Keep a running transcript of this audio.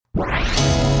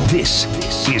This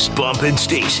is Bump and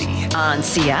Stacy on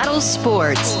Seattle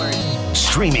Sports.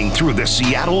 Streaming through the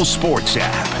Seattle Sports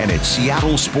app and at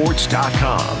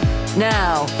seattlesports.com.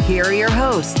 Now, here are your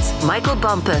hosts, Michael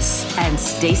Bumpus and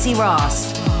Stacy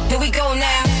Ross. Here we go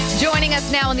now. Joining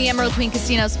us now on the Emerald Queen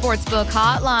Casino Sportsbook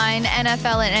Hotline,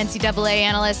 NFL and NCAA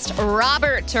analyst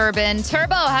Robert Turbin.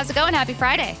 Turbo, how's it going? Happy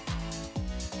Friday.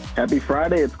 Happy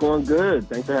Friday. It's going good.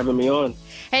 Thanks for having me on.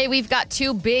 Hey, we've got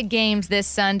two big games this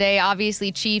Sunday.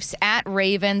 Obviously, Chiefs at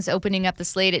Ravens opening up the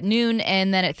slate at noon,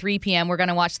 and then at 3 p.m. we're going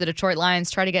to watch the Detroit Lions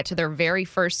try to get to their very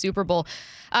first Super Bowl.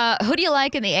 Who do you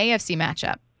like in the AFC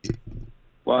matchup?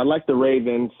 Well, I like the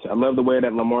Ravens. I love the way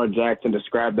that Lamar Jackson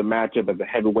described the matchup as a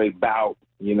heavyweight bout,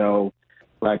 you know,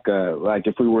 like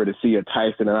if we were to see a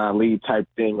Tyson and Ali type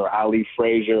thing, or Ali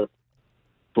Frazier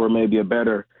for maybe a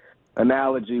better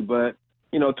analogy. But,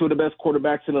 you know, two of the best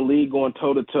quarterbacks in the league going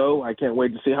toe-to-toe. I can't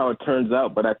wait to see how it turns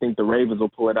out, but I think the Ravens will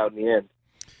pull it out in the end.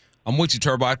 I'm with you,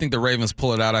 Turbo. I think the Ravens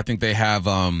pull it out. I think they have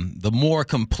the more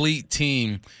complete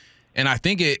team, and I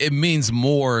think it means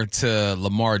more to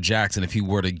Lamar Jackson if he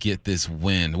were to get this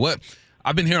win.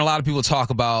 I've been hearing a lot of people talk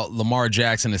about Lamar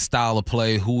Jackson, his style of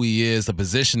play, who he is, the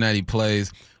position that he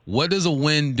plays. What does a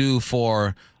win do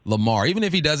for Lamar, even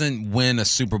if he doesn't win a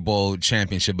Super Bowl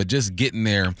championship, but just getting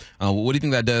there? What do you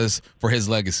think that does for his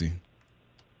legacy?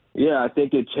 Yeah, I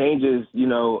think it changes, you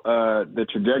know, the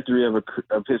trajectory of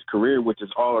his career, which is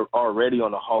already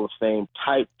on a Hall of Fame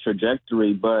type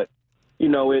trajectory. But, you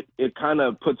know, it kind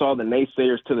of puts all the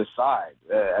naysayers to the side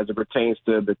as it pertains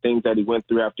to the things that he went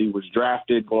through after he was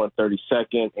drafted, going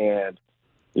 32nd, and,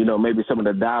 you know, maybe some of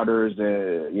the doubters,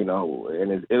 you know,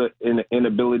 and his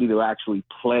inability to actually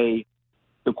play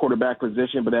the quarterback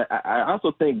position. But I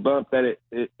also think, Bump, that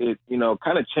it you know,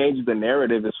 kind of changes the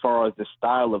narrative as far as the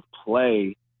style of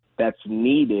play that's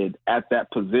needed at that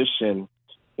position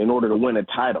in order to win a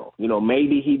title. You know,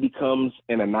 maybe he becomes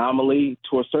an anomaly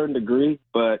to a certain degree,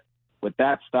 but with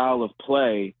that style of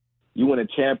play, you win a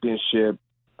championship,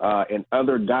 and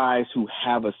other guys who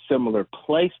have a similar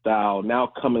play style now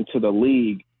come into the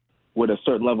league with a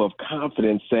certain level of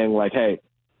confidence, saying like, hey,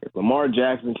 if Lamar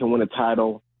Jackson can win a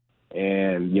title,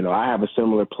 and, you know, I have a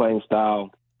similar playing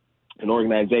style, an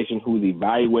organization who's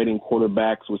evaluating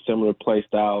quarterbacks with similar play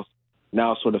styles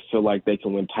now sort of feel like they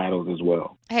can win titles as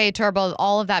well. Hey, Turbo,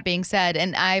 all of that being said,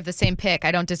 and I have the same pick,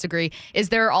 I don't disagree. Is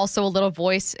there also a little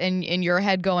voice in your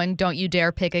head going, don't you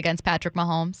dare pick against Patrick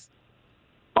Mahomes?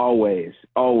 Always.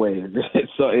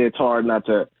 It's hard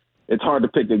to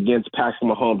pick against Patrick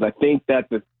Mahomes. I think that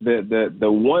the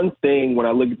one thing when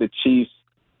I look at the Chiefs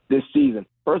this season,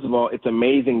 first of all, it's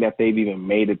amazing that they've even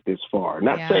made it this far.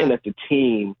 Not saying that the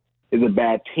team is a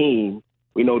bad team.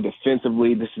 We know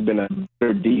defensively this has been a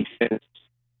better defense,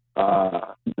 you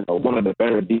know, one of the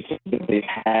better defenses they've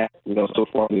had, you know, so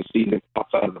far this season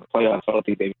outside of the playoffs. I don't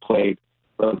think they've played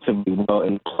relatively well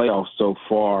in the playoffs so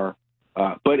far.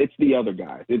 But it's the other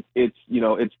guys. It's you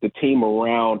know, it's the team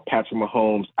around Patrick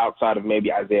Mahomes outside of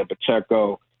maybe Isaiah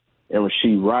Pacheco and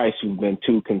Rashee Rice, who've been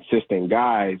two consistent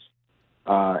guys,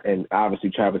 and obviously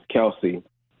Travis Kelce.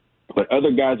 But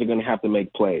other guys are going to have to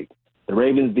make plays. The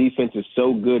Ravens defense is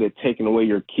so good at taking away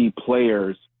your key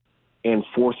players and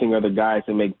forcing other guys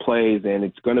to make plays, and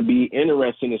it's going to be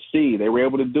interesting to see. They were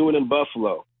able to do it in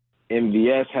Buffalo.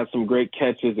 MVS has some great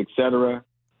catches, etc.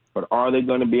 But are they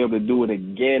going to be able to do it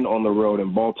again on the road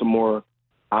in Baltimore?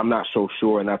 I'm not so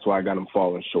sure, and that's why I got them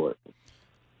falling short.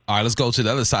 All right, let's go to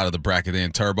the other side of the bracket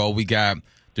then, Turbo. We got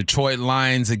Detroit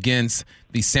Lions against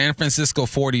the San Francisco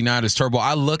 49ers. Turbo,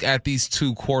 I look at these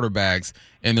two quarterbacks,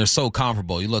 and they're so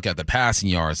comparable. You look at the passing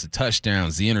yards, the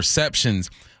touchdowns, the interceptions.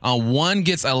 One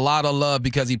gets a lot of love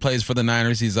because he plays for the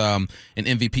Niners. He's an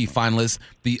MVP finalist.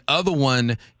 The other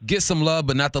one gets some love,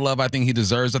 but not the love I think he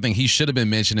deserves. I think he should have been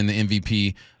mentioned in the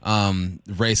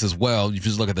MVP race as well. You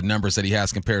just look at the numbers that he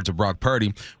has compared to Brock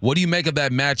Purdy. What do you make of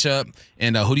that matchup,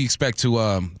 and who do you expect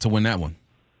to win that one?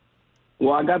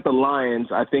 Well, I got the Lions.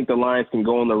 I think the Lions can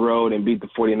go on the road and beat the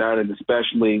 49ers,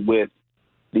 especially with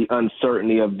the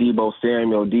uncertainty of Deebo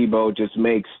Samuel. Deebo just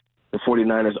makes the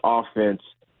 49ers offense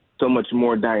so much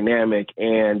more dynamic.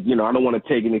 And, you know, I don't want to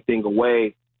take anything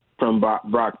away from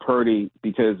Brock Purdy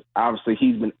because obviously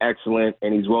he's been excellent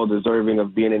and he's well deserving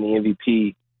of being in the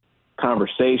MVP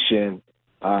conversation.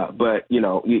 But, you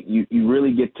know, you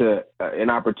really get to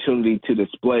an opportunity to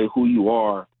display who you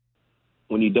are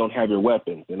when you don't have your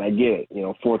weapons. And I get it. You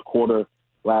know, fourth quarter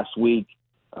last week,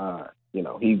 you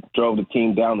know, he drove the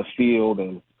team down the field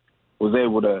and was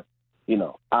able to, you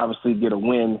know, obviously get a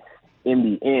win in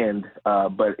the end.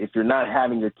 But if you're not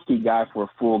having your key guy for a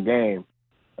full game,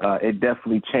 it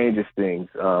definitely changes things.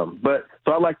 But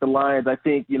so I like the Lions. I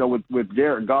think, with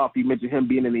Jared Goff, you mentioned him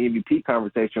being in the MVP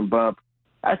conversation, Bump.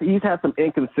 I think he's had some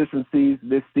inconsistencies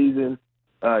this season.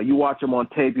 You watch him on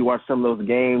tape, you watch some of those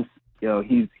games,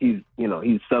 he's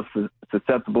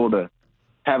susceptible to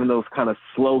having those kind of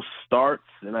slow starts,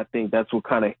 and I think that's what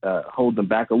kind of holds him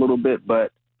back a little bit.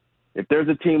 But if there's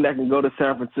a team that can go to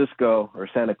San Francisco, or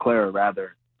Santa Clara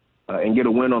rather, and get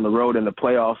a win on the road in the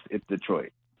playoffs, it's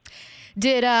Detroit.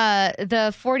 Did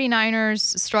the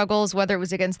 49ers struggles, whether it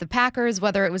was against the Packers,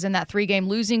 whether it was in that 3-game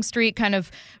losing streak, kind of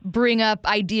bring up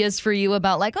ideas for you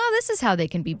about like, oh, this is how they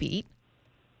can be beat?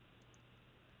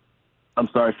 I'm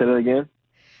sorry, say that again?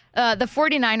 The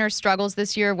 49ers struggles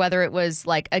this year, whether it was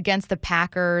like against the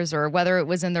Packers or whether it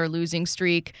was in their losing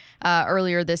streak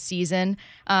earlier this season,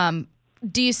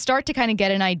 do you start to kind of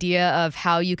get an idea of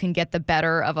how you can get the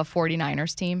better of a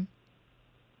 49ers team?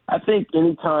 I think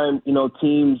anytime,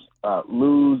 teams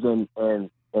lose and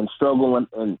struggle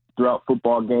and throughout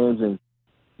football games, and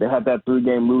they have that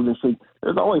 3-game losing streak,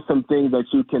 there's always some things that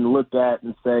you can look at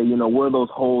and say, where are those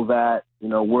holes at?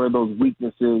 Where are those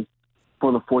weaknesses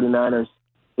for the 49ers?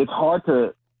 It's hard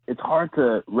to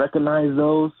recognize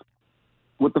those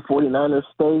with the 49ers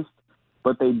faced,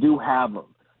 but they do have them.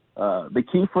 The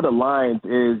key for the Lions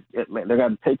is they got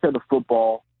to take care of the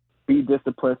football, be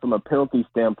disciplined from a penalty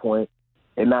standpoint,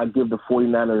 and not give the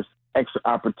 49ers extra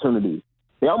opportunities.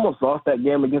 They almost lost that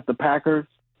game against the Packers,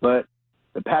 but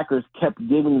the Packers kept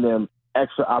giving them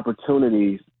extra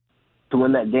opportunities to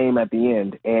win that game at the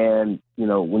end. And,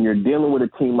 when you're dealing with a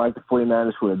team like the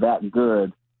 49ers who are that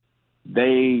good,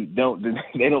 they don't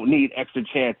need extra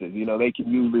chances. They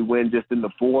can usually win just in the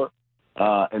 4.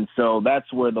 And so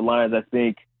that's where the Lions, I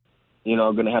think,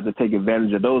 are going to have to take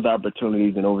advantage of those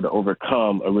opportunities in order to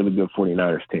overcome a really good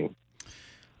 49ers team.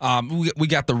 We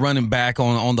got the running back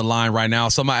on the line right now,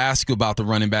 so I'm going to ask you about the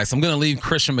running backs. I'm going to leave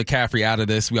Christian McCaffrey out of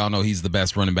this. We all know he's the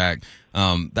best running back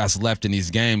that's left in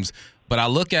these games. But I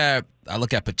look at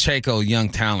Pacheco, young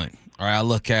talent. All right, I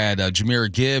look at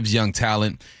Jahmyr Gibbs, young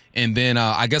talent. And then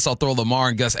I guess I'll throw Lamar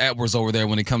and Gus Edwards over there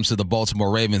when it comes to the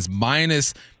Baltimore Ravens,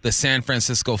 minus the San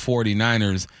Francisco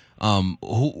 49ers.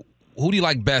 Who do you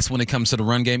like best when it comes to the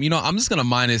run game? I'm just going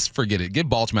to forget it. Get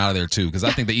Baltimore out of there, too, because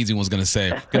I think the easy one's going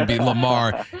to be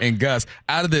Lamar and Gus.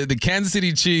 Out of the Kansas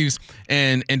City Chiefs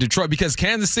and Detroit, because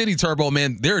Kansas City, Turbo,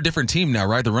 man, they're a different team now,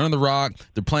 right? They're running the rock.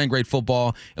 They're playing great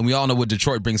football, and we all know what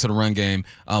Detroit brings to the run game.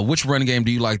 Which run game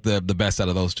do you like the best out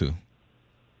of those two?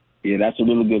 Yeah, that's a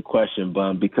really good question,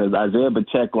 Bum, because Isaiah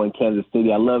Pacheco in Kansas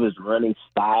City, I love his running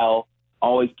style.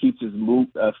 Always keeps his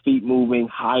feet moving,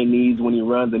 high knees when he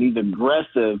runs, and he's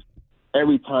aggressive.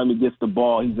 Every time he gets the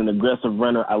ball, he's an aggressive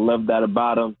runner. I love that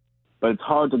about him. But it's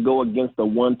hard to go against the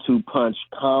 1-2 punch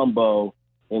combo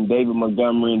in David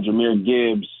Montgomery and Jahmyr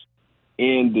Gibbs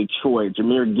in Detroit.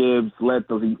 Jahmyr Gibbs led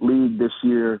the league this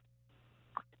year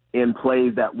in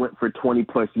plays that went for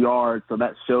 20-plus yards, so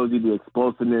that shows you the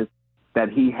explosiveness that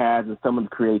he has and some of the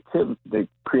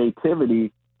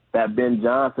creativity that Ben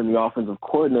Johnson, the offensive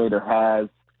coordinator, has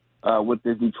with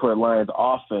this Detroit Lions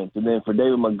offense. And then for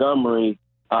David Montgomery,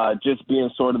 just being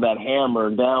sort of that hammer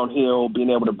downhill, being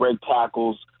able to break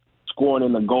tackles, scoring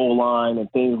in the goal line and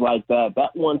things like that.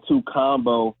 That 1-2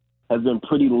 combo has been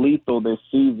pretty lethal this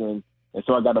season, and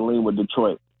so I got to lean with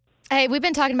Detroit. Hey, we've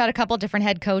been talking about a couple different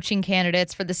head coaching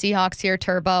candidates for the Seahawks here,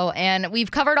 Turbo, and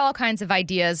we've covered all kinds of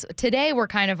ideas. Today, we're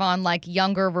kind of on like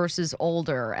younger versus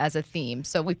older as a theme.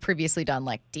 So we've previously done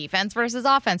like defense versus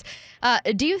offense.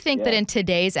 Do you think that in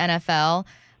today's NFL,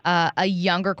 a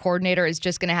younger coordinator is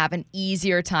just going to have an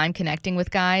easier time connecting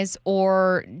with guys,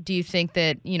 or do you think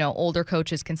that, older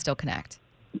coaches can still connect?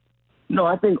 No,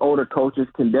 I think older coaches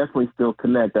can definitely still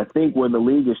connect. I think where the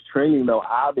league is trending, though,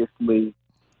 obviously,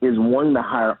 is wanting to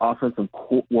hire offensive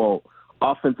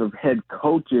head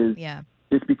coaches. Yeah.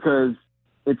 Just because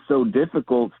it's so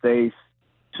difficult, Stace,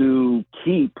 to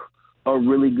keep a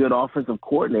really good offensive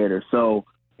coordinator. So,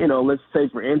 let's say,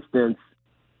 for instance,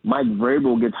 Mike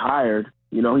Vrabel gets hired.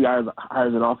 He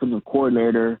hires an offensive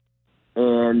coordinator,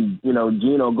 and,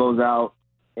 Gino goes out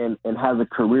and has a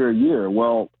career year.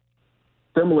 Well,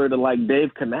 similar to like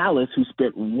Dave Canales, who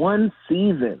spent one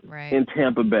season in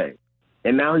Tampa Bay,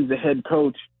 and now he's the head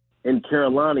coach in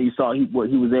Carolina. You saw what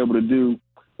he was able to do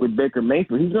with Baker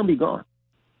Mayfield. He's going to be gone.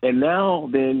 And now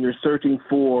then you're searching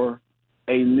for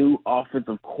a new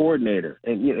offensive coordinator.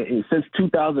 And since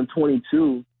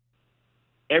 2022,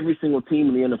 every single team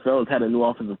in the NFL has had a new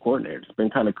offensive coordinator. It's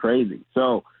been kind of crazy.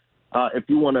 So if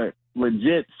you want to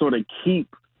legit sort of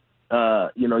keep,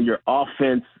 your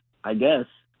offense, I guess,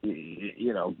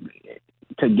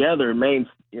 together,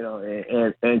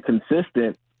 and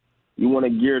consistent, you want to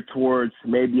gear towards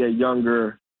maybe a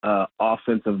younger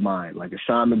offensive mind, like a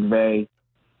Sean McVay.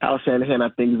 Kyle Shanahan, I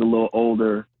think, is a little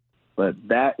older, but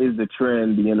that is the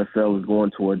trend the NFL is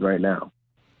going towards right now.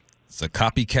 It's a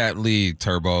copycat league,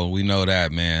 Turbo. We know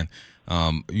that, man.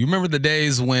 You remember the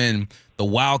days when the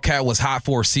Wildcat was hot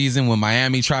for a season, when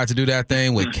Miami tried to do that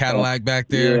thing with Cadillac back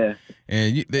there? Yeah.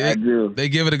 And they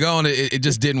give it a go, and it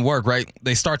just didn't work, right?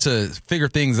 They start to figure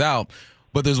things out.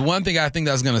 But there's one thing I think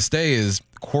that's going to stay is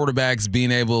quarterbacks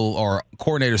being able, or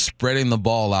coordinators spreading the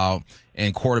ball out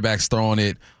and quarterbacks throwing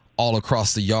it all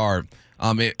across the yard.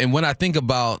 And when I think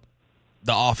about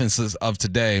the offenses of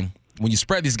today, when you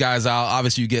spread these guys out,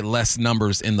 obviously you get less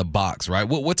numbers in the box, right?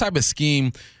 What type of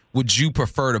scheme would you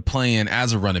prefer to play in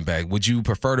as a running back? Would you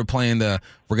prefer to play in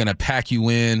we're going to pack you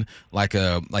in like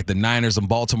the Niners and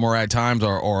Baltimore at times,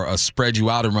 or spread you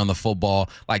out and run the football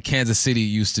like Kansas City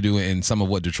used to do in some of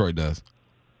what Detroit does?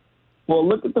 Well,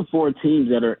 look at the 4 teams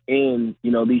that are in,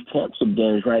 these championship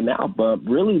games right now, but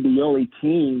really the only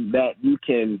team that you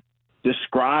can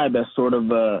describe as sort of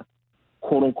a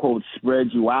quote-unquote spread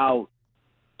you out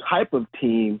type of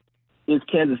team is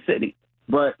Kansas City.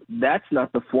 But that's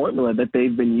not the formula that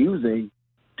they've been using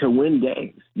to win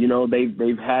games.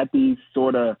 They've had these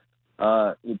sort of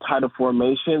tighter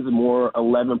formations, more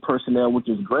 11 personnel, which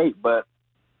is great, but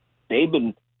they've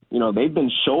been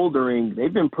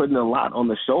putting a lot on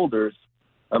the shoulders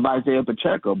of Isaiah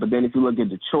Pacheco. But then if you look at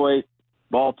Detroit,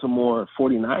 Baltimore,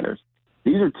 49ers,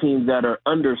 these are teams that are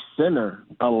under center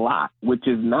a lot, which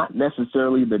is not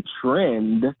necessarily the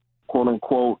trend, quote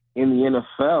unquote, in the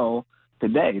NFL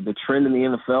today. The trend in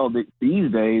the NFL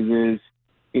these days is,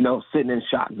 sitting in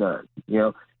shotgun.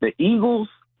 The Eagles,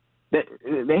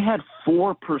 they had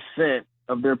 4%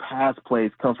 of their pass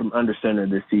plays come from under center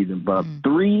this season, but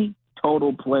 3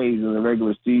 total plays in the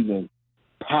regular season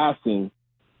passing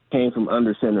came from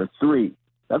under center. 3.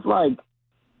 That's like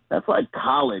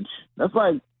college. That's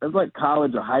like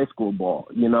college or high school ball,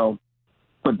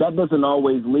 But that doesn't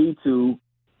always lead to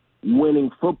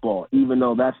winning football, even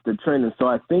though that's the trend. And so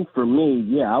I think for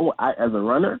me, I as a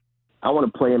runner, I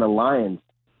want to play in a Lions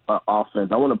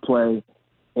offense. I want to play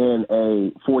in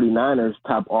a 49ers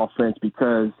type offense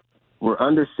because we're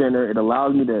under center. It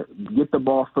allows me to get the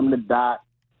ball from the dot,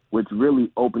 which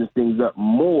really opens things up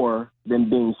more than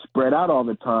being spread out all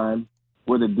the time,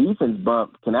 where the defense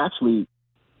bump can actually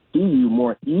see you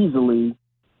more easily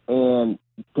and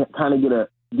kind of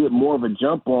get more of a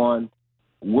jump on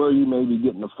where you may be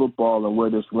getting the football and where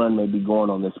this run may be going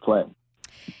on this play.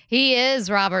 He is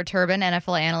Robert Turbin,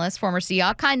 NFL analyst, former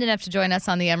Seahawks, kind enough to join us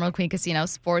on the Emerald Queen Casino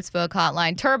Sportsbook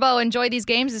Hotline. Turbo, enjoy these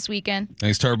games this weekend.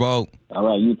 Thanks, Turbo. All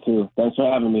right, you too. Thanks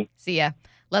for having me. See ya.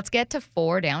 Let's get to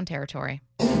 4 down territory.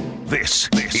 This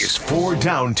is 4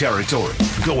 down territory,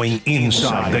 going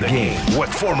inside the game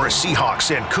with former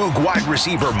Seahawks and Coug wide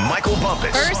receiver Michael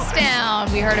Bumpus. First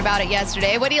down, we heard about it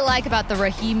yesterday. What do you like about the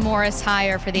Raheem Morris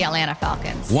hire for the Atlanta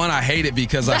Falcons? One, I hate it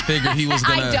because I figured he was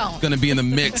gonna be in the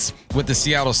mix with the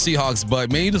Seattle Seahawks. But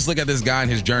man, you just look at this guy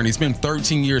and his journey. It's been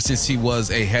 13 years since he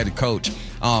was a head coach.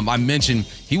 I mentioned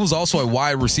he was also a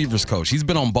wide receivers coach. He's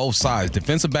been on both sides,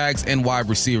 defensive backs and wide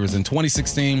receivers. In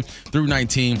 2016 through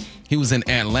 19, he was in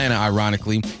Atlanta,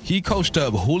 ironically. He coached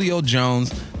up Julio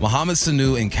Jones, Mohamed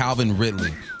Sanu, and Calvin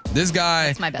Ridley. This guy,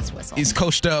 that's my best whistle. He's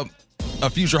coached up a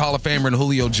future Hall of Famer in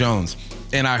Julio Jones.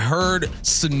 And I heard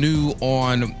Sanu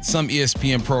on some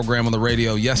ESPN program on the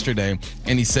radio yesterday,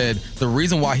 and he said the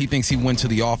reason why he thinks he went to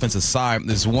the offensive side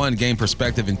is 1, gain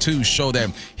perspective, and 2, show that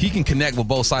he can connect with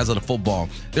both sides of the football.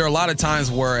 There are a lot of times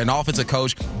where an offensive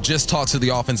coach just talks to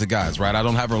the offensive guys, right? I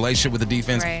don't have a relationship with the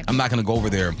defense. Right. I'm not going to go over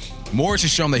there. Morris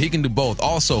has shown that he can do both.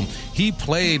 Also, he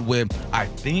played with, I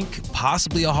think,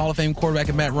 possibly a Hall of Fame quarterback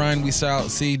in Matt Ryan. We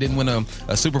didn't win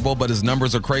a Super Bowl, but his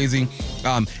numbers are crazy.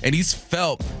 And he's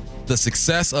felt the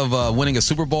success of winning a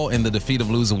Super Bowl and the defeat of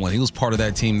losing one. He was part of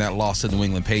that team that lost to the New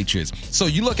England Patriots. So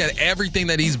you look at everything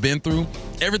that he's been through,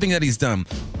 everything that he's done,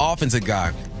 offensive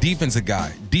guy,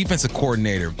 defensive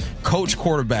coordinator, coach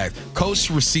quarterback, coach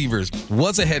receivers,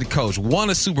 was a head coach, won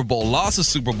a Super Bowl, lost a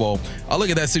Super Bowl. I look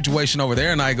at that situation over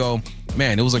there and I go,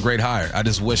 man, it was a great hire. I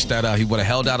just wish that he would have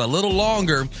held out a little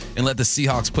longer and let the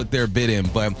Seahawks put their bid in.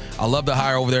 But I love the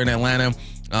hire over there in Atlanta.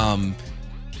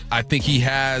 I think he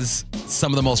has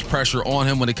some of the most pressure on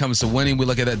him when it comes to winning. We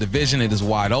look at that division. It is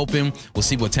wide open. We'll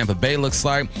see what Tampa Bay looks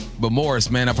like. But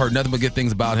Morris, man, I've heard nothing but good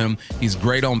things about him. He's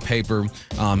great on paper.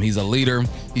 He's a leader.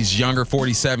 He's younger,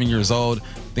 47 years old. I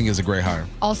think it's a great hire.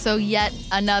 Also, yet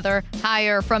another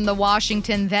hire from the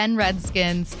Washington then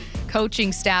Redskins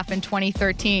coaching staff in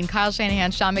 2013. Kyle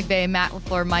Shanahan, Sean McVay, Matt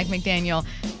LaFleur, Mike McDaniel.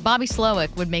 Bobby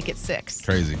Slowick would make it 6.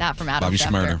 Crazy. That from Adam Bobby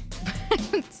Schefter.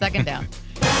 Schmerter. Second down.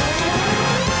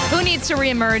 Who needs to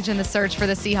reemerge in the search for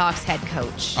the Seahawks head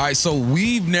coach? All right, so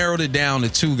we've narrowed it down to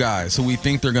two guys who we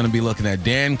think they're going to be looking at: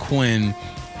 Dan Quinn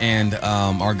and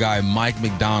our guy Mike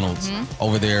McDonald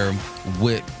over there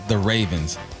with the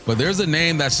Ravens. But there's a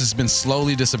name that's just been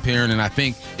slowly disappearing, and I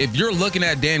think if you're looking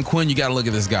at Dan Quinn, you got to look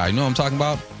at this guy. You know what I'm talking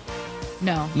about?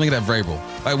 No. Look at that Vrabel.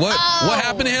 Like, what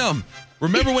happened to him?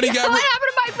 Remember when he got what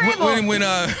happened to Mike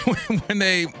Vrabel? when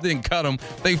they didn't cut him,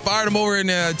 they fired him over in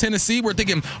Tennessee. We're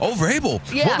thinking, Vrabel,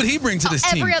 yeah. What would he bring to this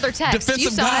team? Every other text.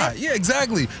 Defensive guy. Yeah,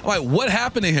 exactly. Like, what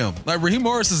happened to him? Like, Raheem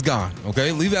Morris is gone.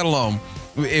 Okay, leave that alone.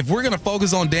 If we're going to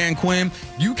focus on Dan Quinn,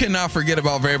 you cannot forget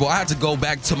about Vrabel. I had to go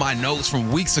back to my notes from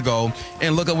weeks ago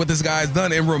and look at what this guy has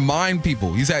done and remind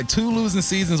people. He's had 2 losing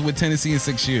seasons with Tennessee in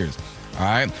 6 years. All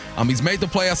right. He's made the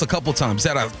playoffs a couple times.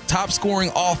 He's had a top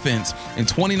scoring offense in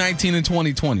 2019 and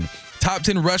 2020. Top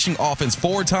 10 rushing offense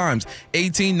 4 times,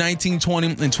 18, 19, 20,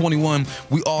 and 21.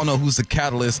 We all know who's the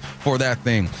catalyst for that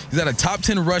thing. He's had a top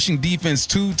 10 rushing defense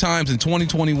 2 times in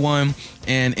 2021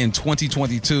 and in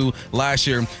 2022. Last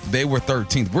year, they were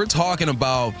 13th. We're talking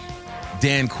about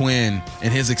Dan Quinn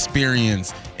and his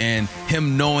experience and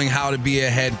him knowing how to be a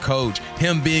head coach,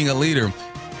 him being a leader.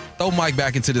 Throw Mike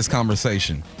back into this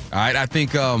conversation. All right, I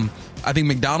think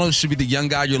McDonald should be the young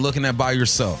guy you're looking at by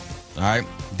yourself. All right,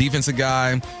 defensive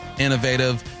guy,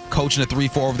 innovative, coaching a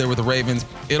 3-4 over there with the Ravens.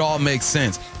 It all makes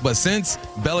sense. But since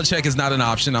Belichick is not an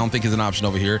option, I don't think he's an option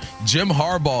over here. Jim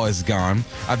Harbaugh is gone.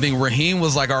 I think Raheem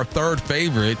was like our 3rd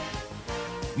favorite.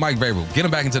 Mike Vrabel, get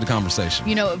him back into the conversation.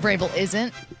 You know what Vrabel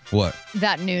isn't? What?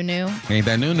 That new. Ain't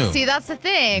that new? See, that's the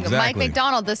thing. Exactly. Mike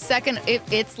McDonald, the second,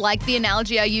 it's like the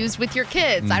analogy I used with your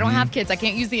kids. I don't have kids. I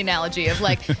can't use the analogy of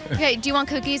like, hey, do you want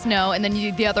cookies? No. And then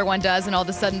the other one does, and all of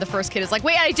a sudden the first kid is like,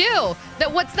 wait, I do.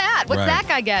 What's that? What's that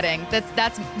guy getting?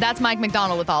 That's Mike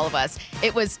McDonald with all of us.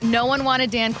 It was no one wanted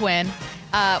Dan Quinn.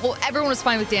 Everyone was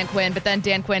fine with Dan Quinn, but then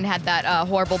Dan Quinn had that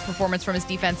horrible performance from his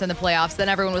defense in the playoffs. Then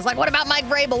everyone was like, what about Mike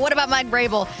Vrabel? What about Mike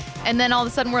Vrabel? And then all of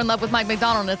a sudden we're in love with Mike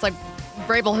McDonald, and it's like,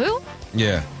 Vrabel who?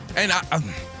 Yeah. And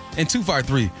in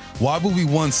 253, why would we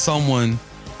want someone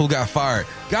who got fired?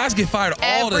 Guys get fired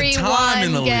all the time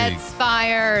in the league. Everyone gets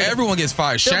fired. Everyone gets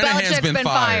fired. Shanahan's been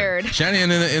fired. Shanahan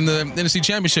in the NFC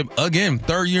Championship again,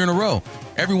 3rd year in a row.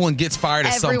 Everyone gets fired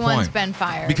at some point. Everyone's been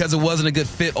fired. Because it wasn't a good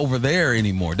fit over there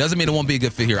anymore. Doesn't mean it won't be a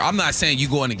good fit here. I'm not saying you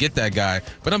go in and get that guy,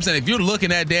 but I'm saying if you're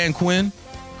looking at Dan Quinn,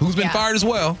 who's been fired as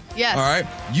well. Yes. All right.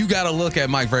 You got to look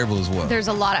at Mike Vrabel as well. There's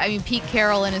a lot. Pete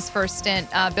Carroll in his first stint,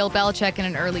 Bill Belichick in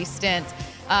an early stint.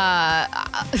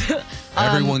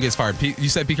 Everyone gets fired. You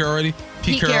said Pete Carroll already?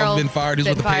 Pete Carroll's been fired. He's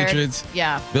with the Patriots.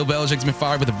 Yeah. Bill Belichick's been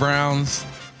fired with the Browns.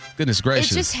 Goodness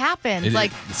gracious. It just happens.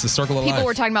 It's the circle of life. People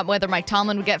were talking about whether Mike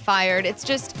Tomlin would get fired. It's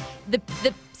just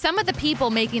some of the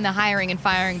people making the hiring and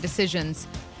firing decisions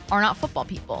are not football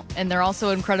people. And they're also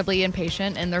incredibly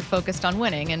impatient, and they're focused on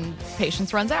winning, and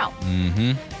patience runs out.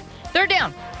 Mm-hmm. 3rd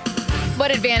down.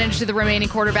 What advantage do the remaining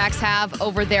quarterbacks have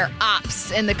over their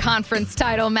ops in the conference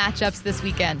title matchups this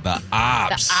weekend? The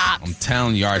ops. I'm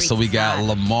telling you. All right, so we got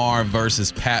Lamar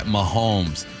versus Pat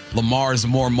Mahomes. Lamar's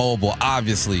more mobile,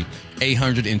 obviously.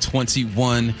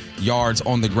 821 yards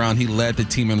on the ground. He led the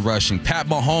team in rushing. Pat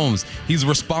Mahomes, he's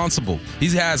responsible. He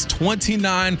has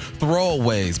 29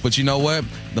 throwaways. But you know what?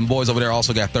 Them boys over there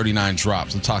also got 39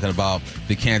 drops. I'm talking about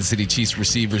the Kansas City Chiefs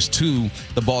receivers to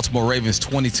the Baltimore Ravens,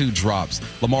 22 drops.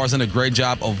 Lamar's done a great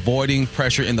job avoiding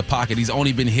pressure in the pocket. He's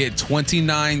only been hit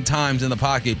 29 times in the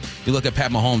pocket. You look at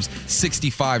Pat Mahomes,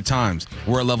 65 times.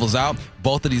 Where it levels out,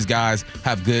 both of these guys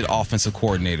have good offensive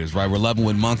coordinators, right? We're loving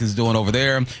what Monk is doing over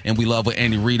there, and we love what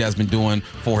Andy Reid has been doing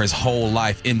for his whole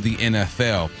life in the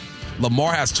NFL.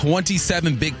 Lamar has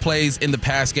 27 big plays in the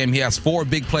pass game. He has 4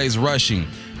 big plays rushing.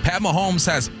 Pat Mahomes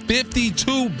has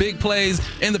 52 big plays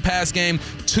in the pass game,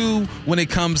 2 when it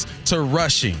comes to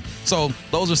rushing. So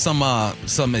those are some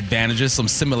advantages, some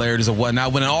similarities of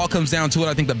whatnot. When it all comes down to it,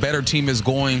 I think the better team is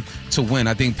going to win.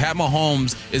 I think Pat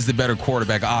Mahomes is the better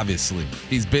quarterback, obviously.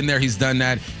 He's been there. He's done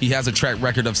that. He has a track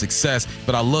record of success.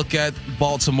 But I look at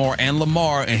Baltimore and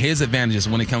Lamar and his advantages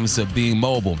when it comes to being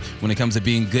mobile, when it comes to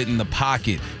being good in the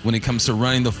pocket, when it comes to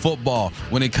running the football,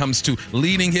 when it comes to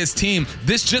leading his team.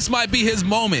 This just might be his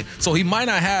moment. So he might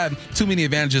not have too many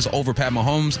advantages over Pat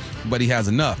Mahomes, but he has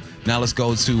enough. Now let's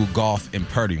go to Goff and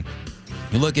Purdy.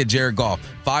 You look at Jared Goff,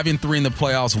 5-3 in the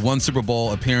playoffs, 1 Super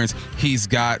Bowl appearance. He's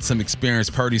got some experience.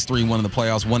 Purdy's 3-1 in the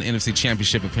playoffs, 1 NFC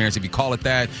Championship appearance. If you call it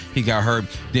that, he got hurt,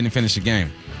 didn't finish the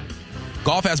game.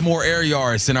 Goff has more air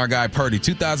yards than our guy Purdy,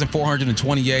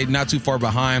 2,428, not too far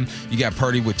behind. You got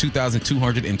Purdy with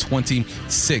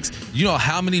 2,226. You know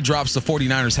how many drops the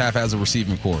 49ers have as a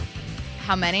receiving corps?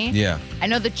 How many? Yeah. I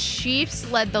know the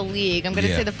Chiefs led the league. I'm going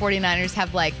to say the 49ers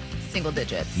have like single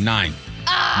digits? 9.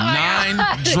 Oh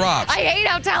 9 drops. I hate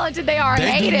how talented they are. I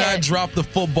They hate do it. not drop the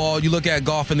football. You look at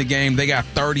golf in the game, they got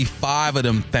 35 of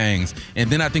them things. And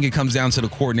then I think it comes down to the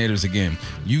coordinators again.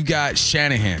 You got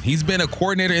Shanahan. He's been a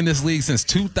coordinator in this league since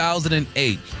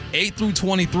 2008. 8 through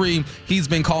 23, he's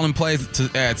been calling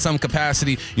plays at some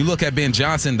capacity. You look at Ben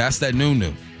Johnson, that's that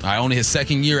new. Only his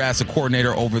second year as a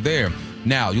coordinator over there.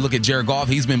 Now, you look at Jared Goff.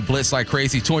 He's been blitzed like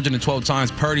crazy 212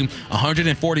 times. Purdy,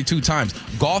 142 times.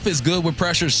 Goff is good with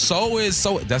pressure.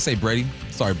 Did I say Brady?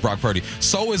 Sorry, Brock Purdy.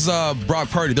 So is Brock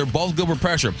Purdy. They're both good with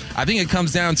pressure. I think it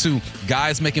comes down to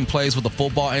guys making plays with the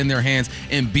football in their hands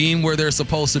and being where they're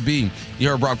supposed to be. You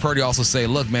heard Brock Purdy also say,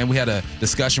 look, man, we had a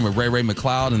discussion with Ray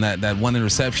McLeod and that one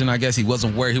interception, I guess he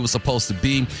wasn't where he was supposed to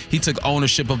be. He took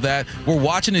ownership of that. We're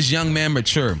watching this young man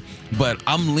mature, but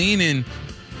I'm leaning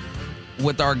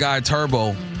with our guy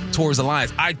Turbo towards the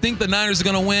Lions. I think the Niners are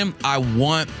going to win. I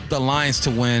want the Lions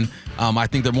to win. I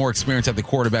think they're more experienced at the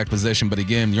quarterback position, but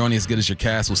again, you're only as good as your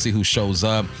cast. We'll see who shows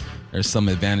up. There's some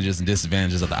advantages and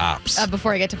disadvantages of the ops.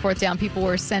 Before I get to fourth down, people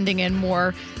were sending in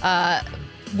more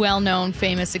well-known,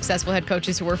 famous, successful head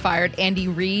coaches who were fired. Andy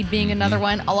Reid being another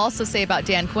one. I'll also say about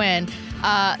Dan Quinn,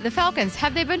 the Falcons,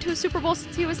 have they been to a Super Bowl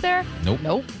since he was there?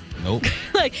 Nope.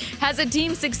 Like, has a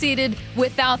team succeeded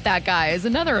without that guy is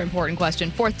another important question.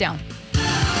 Fourth down.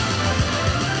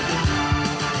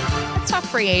 Let's talk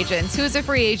free agents. Who's a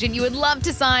free agent you would love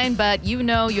to sign, but you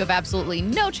know you have absolutely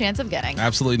no chance of getting?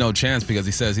 Absolutely no chance because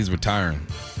he says he's retiring.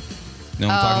 You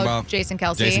know what I'm talking about? Jason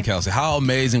Kelce. Jason Kelce. How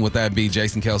amazing would that be,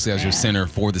 Jason Kelce as your center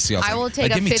for the Seahawks? I will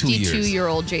take a give me 2 years.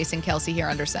 52-year-old Jason Kelce here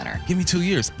under center. Give me 2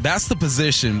 years. That's the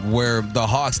position where the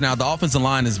Hawks, now the offensive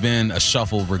line has been a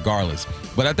shuffle regardless.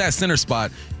 But at that center spot,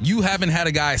 you haven't had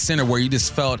a guy at center where you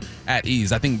just felt at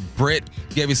ease. I think Britt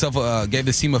gave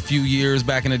this team a few years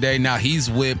back in the day. Now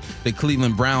he's with the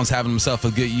Cleveland Browns having himself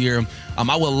a good year.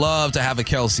 I would love to have a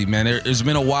Kelce, man. It's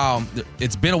been a while.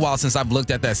 It's been a while since I've looked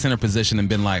at that center position and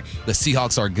been like, the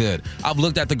Seahawks are good. I've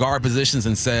looked at the guard positions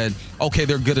and said, okay,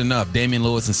 they're good enough. Damian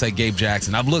Lewis and say Gabe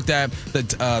Jackson. I've looked at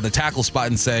the tackle spot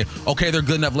and say, okay, they're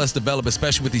good enough. Let's develop,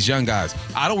 especially with these young guys.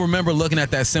 I don't remember looking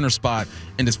at that center spot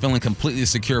and just feeling completely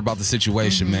secure about the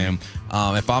situation, man.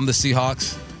 If I'm the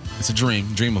Seahawks, it's a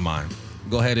dream of mine.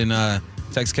 Go ahead and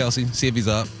text Kelce, see if he's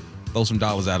up. Throw some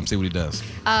dollars at him, see what he does.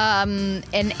 An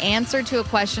answer to a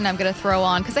question I'm going to throw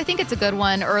on, because I think it's a good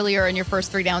one. Earlier in your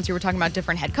first three downs, you were talking about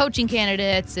different head coaching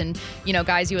candidates and,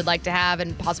 guys you would like to have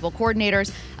and possible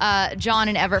coordinators. John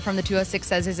in Everett from the 206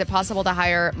 says, is it possible to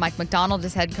hire Mike McDonald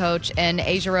as head coach and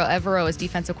Ejiro Evero as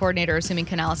defensive coordinator, assuming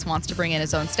Canales wants to bring in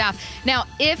his own staff? Now,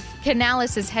 if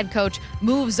Canales as head coach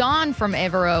moves on from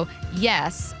Evero,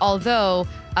 yes. Although,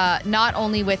 not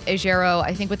only with Ejiro,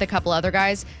 I think with a couple other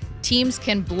guys, teams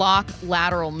can block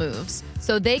lateral moves.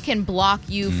 So they can block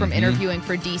you from interviewing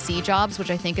for DC jobs,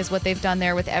 which I think is what they've done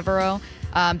there with Evero.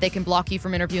 They can block you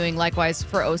from interviewing likewise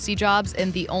for OC jobs.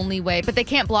 And the only way, but they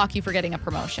can't block you for getting a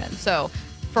promotion. So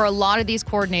for a lot of these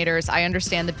coordinators, I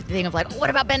understand the thing of like, what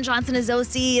about Ben Johnson as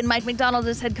OC and Mike McDonald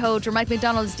as head coach or Mike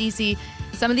McDonald as DC?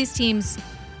 Some of these teams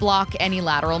block any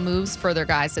lateral moves for their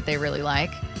guys that they really like.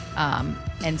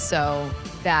 And so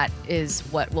that is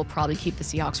what will probably keep the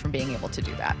Seahawks from being able to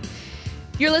do that.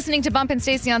 You're listening to Bump and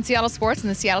Stacy on Seattle Sports and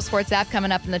the Seattle Sports app.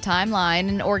 Coming up in the timeline.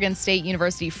 An Oregon State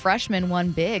University freshman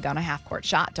won big on a half-court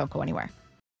shot. Don't go anywhere.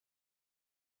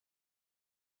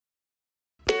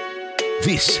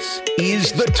 This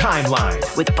is The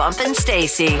Timeline with Bump and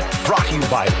Stacy. Brought to you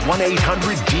by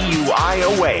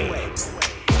 1-800-DUI-AWAY.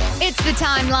 It's The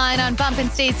Timeline on Bump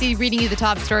and Stacy, reading you the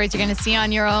top stories you're going to see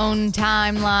on your own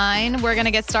timeline. We're going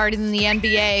to get started in the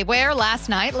NBA, where last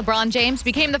night LeBron James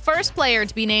became the first player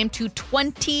to be named to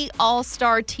 20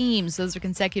 All-Star teams. Those are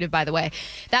consecutive, by the way.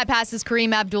 That passes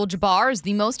Kareem Abdul-Jabbar as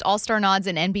the most All-Star nods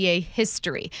in NBA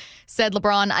history. Said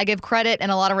LeBron, I give credit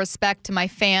and a lot of respect to my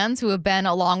fans who have been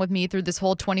along with me through this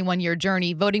whole 21-year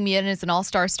journey. Voting me in as an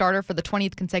All-Star starter for the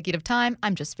 20th consecutive time,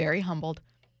 I'm just very humbled.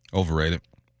 Overrated.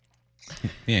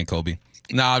 He ain't Kobe.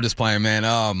 Nah, I'm just playing, man.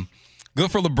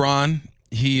 Good for LeBron.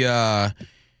 He's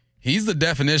the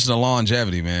definition of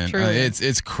longevity, man.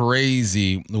 It's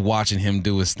crazy watching him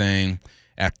do his thing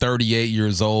at 38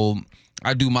 years old.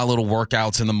 I do my little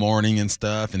workouts in the morning and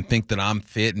stuff and think that I'm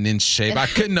fit and in shape. I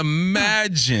couldn't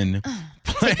imagine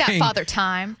playing Take that father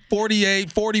time.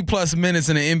 40-plus minutes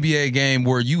in an NBA game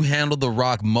where you handle the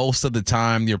rock most of the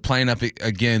time. You're playing up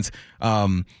against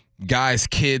guys,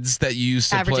 kids that you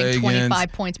used to averaging play 25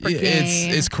 against. points per game.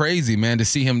 It's crazy, man, to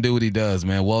see him do what he does,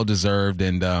 man. Well deserved,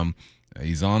 and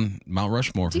He's on Mount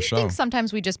Rushmore for Do you sure. think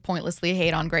sometimes we just pointlessly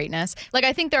hate on greatness? Like,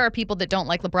 I think there are people that don't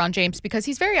like LeBron James because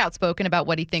he's very outspoken about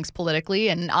what he thinks politically.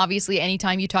 And obviously,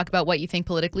 anytime you talk about what you think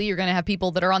politically, you're going to have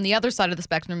people that are on the other side of the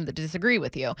spectrum that disagree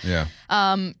with you. Yeah.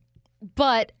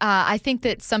 But I think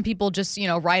that some people just,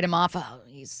 write him off. Oh,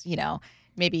 he's,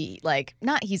 maybe like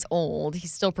not he's old,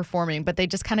 he's still performing, but they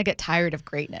just kind of get tired of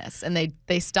greatness and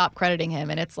they stop crediting him.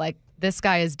 And it's like, this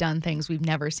guy has done things we've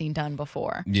never seen done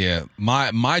before. Yeah,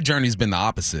 my journey's been the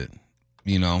opposite.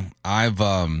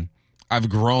 I've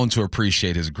grown to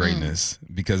appreciate his greatness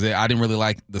because I didn't really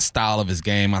like the style of his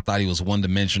game. I thought he was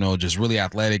one-dimensional, just really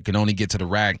athletic, could only get to the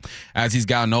rack. As he's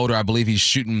gotten older, I believe he's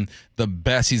shooting the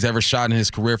best he's ever shot in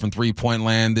his career from three-point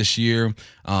land this year.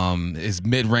 His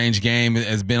mid-range game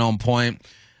has been on point.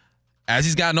 As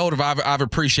he's gotten older, I've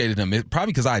appreciated him.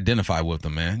 Probably because I identify with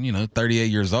him, man. 38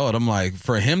 years old. I'm like,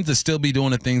 for him to still be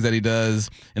doing the things that he does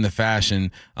in the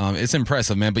fashion, it's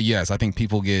impressive, man. But yes, I think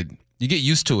you get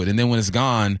used to it, and then when it's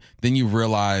gone, then you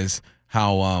realize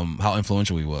how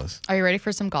influential he was. Are you ready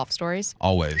for some golf stories?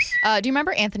 Always. Do you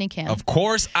remember Anthony Kim? Of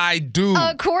course I do.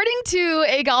 According to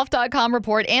a golf.com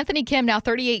report, Anthony Kim, now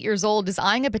 38 years old, is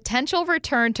eyeing a potential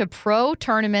return to pro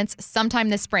tournaments sometime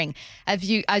this spring. As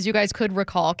you guys could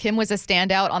recall, Kim was a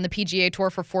standout on the PGA Tour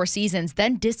for 4 seasons,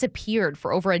 then disappeared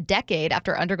for over a decade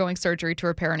after undergoing surgery to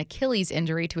repair an Achilles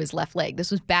injury to his left leg.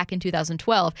 This was back in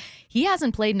 2012. He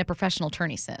hasn't played in a professional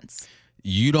tourney since.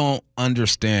 You don't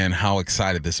understand how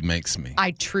excited this makes me.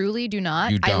 I truly do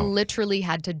not. You don't. I literally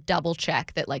had to double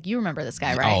check that, you remember this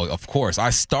guy, right? Oh, of course. I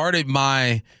started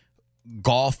my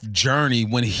golf journey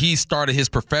when he started his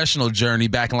professional journey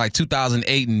back in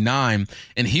 2008 and 9,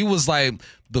 and he was like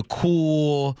the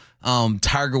cool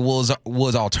Tiger Woods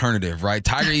alternative, right?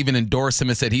 Tiger even endorsed him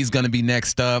and said he's going to be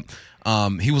next up.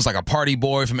 He was like a party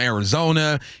boy from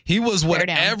Arizona. He was what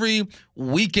every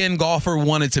weekend golfer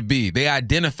wanted to be. They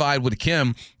identified with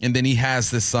Kim, and then he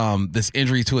has this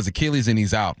injury to his Achilles, and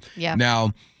he's out. Yeah.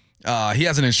 Now, he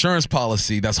has an insurance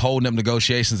policy that's holding up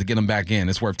negotiations to get him back in.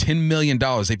 It's worth $10 million.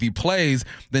 If he plays,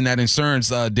 then that insurance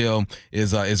deal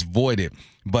is voided.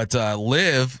 But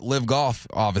Live Golf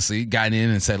obviously got in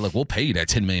and said, look, we'll pay you that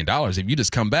 $10 million if you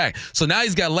just come back. So now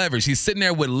he's got leverage. He's sitting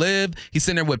there with Live. He's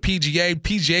sitting there with PGA.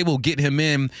 PGA will get him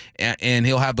in, and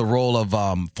he'll have the role of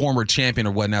former champion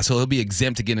or whatnot. So he'll be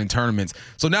exempt to get in tournaments.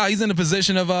 So now he's in a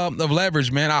position of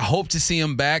leverage, man. I hope to see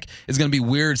him back. It's going to be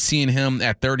weird seeing him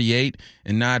at 38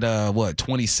 and not,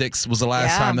 26 was the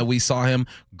last time that we saw him.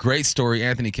 Great story.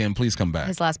 Anthony Kim, please come back.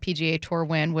 His last PGA Tour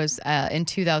win was in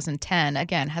 2010.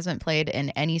 Again, hasn't played in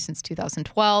any since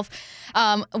 2012.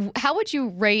 How would you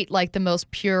rate the most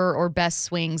pure or best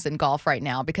swings in golf right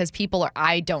now? Because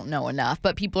I don't know enough,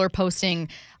 but people are posting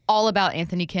all about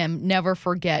Anthony Kim. Never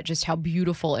forget just how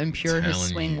beautiful and pure his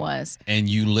swing was. And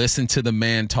you listen to the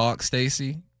man talk,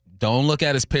 Stacy. Don't look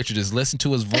at his picture. Just listen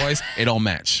to his voice. It don't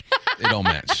match. It don't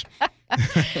match.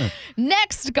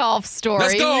 Next golf story.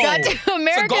 Let's go. We got to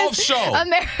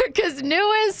America's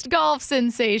newest golf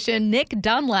sensation, Nick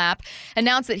Dunlap,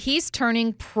 announced that he's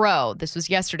turning pro. This was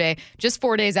yesterday, just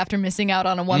 4 days after missing out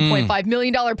on a $1.5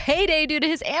 million payday due to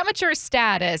his amateur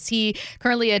status. He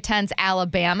currently attends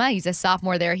Alabama. He's a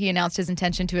sophomore there. He announced his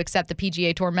intention to accept the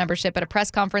PGA Tour membership at a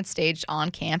press conference staged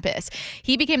on campus.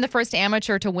 He became the first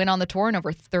amateur to win on the tour in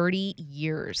over 30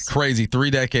 years. Crazy.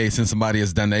 3 decades since somebody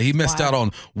has done that. He missed out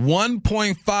on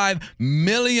 $1.5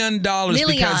 million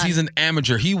because he's an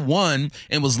amateur. He won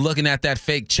and was looking at that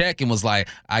fake check and was like,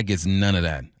 I get none of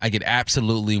that. I get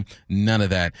absolutely none of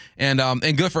that. And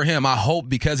good for him. I hope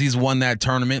because he's won that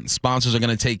tournament, sponsors are going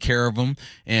to take care of him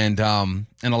and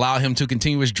allow him to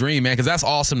continue his dream, man, because that's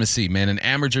awesome to see, man. An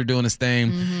amateur doing his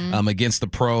thing against the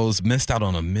pros, missed out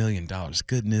on $1 million.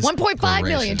 Goodness $1.5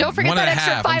 million. Don't forget that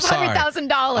extra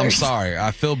 $500,000. I'm sorry.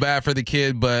 I feel bad for the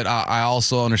kid, but I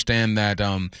also understand that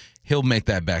he'll make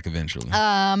that back eventually.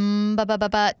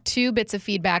 2 bits of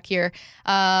feedback here.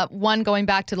 One going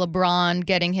back to LeBron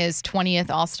getting his 20th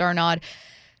All-Star nod.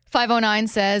 509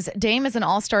 says, Dame is an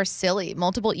all-star silly.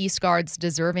 Multiple East guards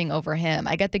deserving over him.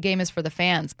 I get the game is for the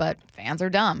fans, but fans are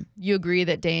dumb. You agree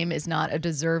that Dame is not a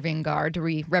deserving guard to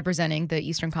be representing the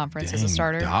Eastern Conference as a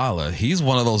starter? Dollar. He's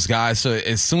one of those guys. So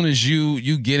as soon as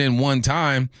you get in one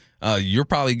time, you're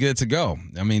probably good to go.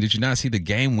 I mean, did you not see the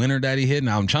game winner that he hit?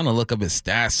 Now, I'm trying to look up his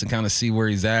stats to kind of see where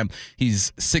he's at.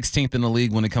 He's 16th in the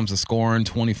league when it comes to scoring,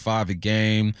 25 a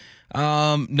game.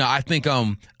 No, I think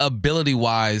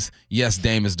ability-wise, yes,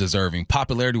 Dame is deserving.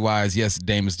 Popularity-wise, yes,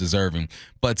 Dame is deserving.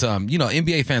 But,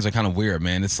 NBA fans are kind of weird,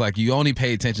 man. It's like you only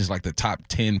pay attention to the top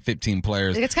 10, 15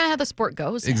 players. It's kind of how the sport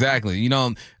goes. Exactly.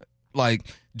 Joel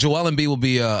Embiid will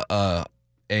be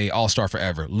a all-star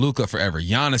forever, Luka forever,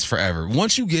 Giannis forever.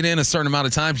 Once you get in a certain amount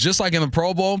of time, just like in the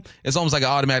Pro Bowl, it's almost like an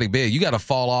automatic bid. You got to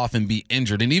fall off and be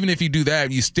injured. And even if you do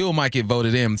that, you still might get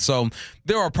voted in. So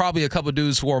there are probably a couple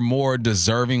dudes who are more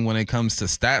deserving when it comes to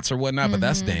stats or whatnot, but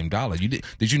that's Dame Dollar.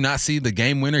 Did you not see the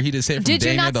game winner he just hit from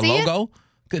Dame near the logo?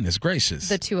 Goodness gracious.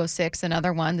 The 206,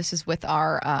 another one. This is with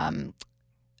our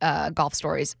golf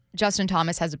stories. Justin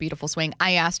Thomas has a beautiful swing.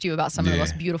 I asked you about some of the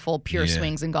most beautiful, pure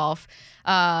swings in golf.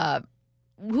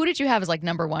 Who did you have as like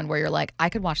number one where you're like, I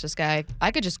could watch this guy. I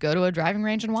could just go to a driving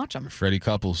range and watch him? Freddie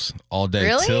Couples all day.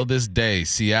 Really? Till this day.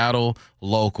 Seattle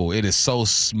local. It is so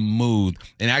smooth.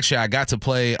 And actually, I got to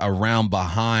play a round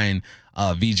behind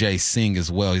Vijay Singh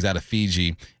as well. He's out of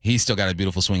Fiji. He's still got a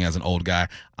beautiful swing as an old guy.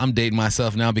 I'm dating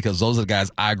myself now because those are the guys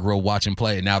I grew up watching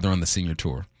play, and now they're on the senior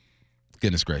tour.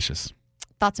 Goodness gracious.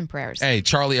 Thoughts and prayers. Hey,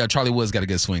 Charlie Woods got a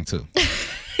good swing too.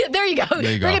 There you go.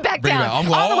 There you Bring it back down. I'm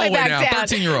going all the way back down.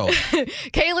 13-year-old.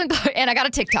 Caitlin, and I got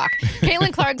a TikTok.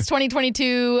 Caitlin Clark's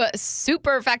 2022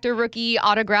 Super Factor rookie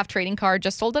autograph trading card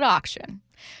just sold at auction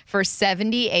for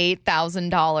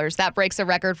 $78,000. That breaks a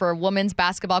record for a women's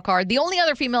basketball card. The only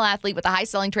other female athlete with a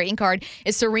high-selling trading card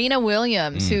is Serena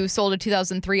Williams, who sold a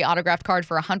 2003 autographed card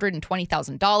for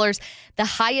 $120,000. The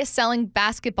highest-selling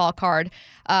baseball card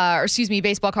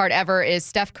ever is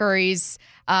Steph Curry's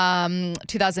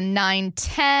 2009-10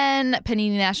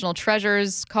 Panini National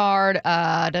Treasures card.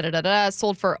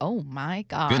 Sold for, oh my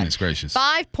God, goodness gracious,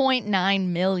 $5.9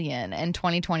 million in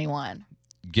 2021.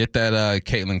 Get that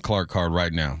Caitlin Clark card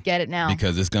right now. Get it now.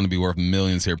 Because it's going to be worth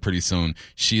millions here pretty soon.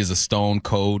 She is a stone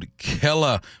cold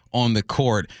killer on the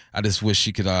court. I just wish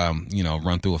she could,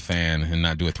 run through a fan and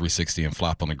not do a 360 and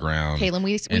flop on the ground. Caitlin,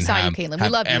 we saw you, Caitlin. We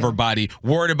love you. Everybody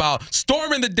worried about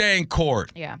storming the dang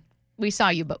court. Yeah. We saw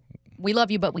you, but we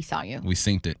love you, but we saw you. We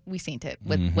synced it. We synced it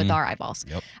with our eyeballs.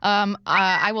 Yep.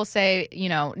 I will say,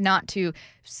 not to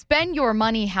spend your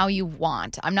money how you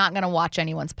want. I'm not going to watch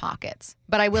anyone's pockets,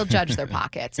 but I will judge their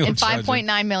pockets. And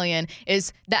 $5.9 million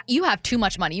is that you have too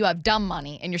much money. You have dumb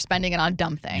money, and you're spending it on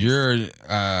dumb things. You're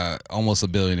almost a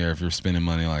billionaire if you're spending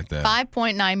money like that.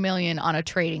 $5.9 million on a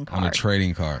trading card. On a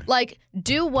trading card. Like,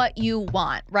 do what you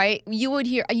want, right?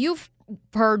 You've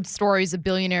heard stories of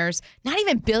billionaires, not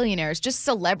even billionaires, just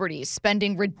celebrities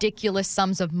spending ridiculous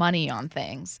sums of money on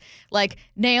things. Like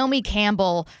Naomi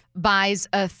Campbell buys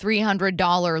a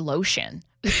 $300 lotion.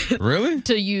 Really?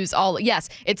 To use yes,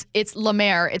 it's La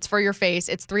Mer. It's for your face.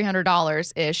 It's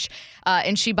 $300-ish.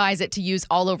 And she buys it to use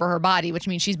all over her body, which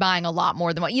means she's buying a lot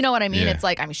more than what, you know what I mean? Yeah. It's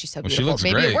like, she's so beautiful. She looks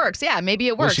maybe great. It works. Yeah, maybe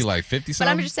it works. Was she like 50-something? But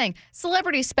I'm just saying,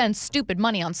 celebrities spend stupid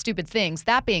money on stupid things.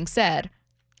 That being said,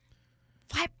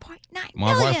 $5.9 million.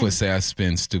 My wife would say I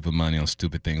spend stupid money on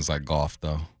stupid things like golf,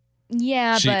 though.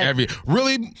 Yeah,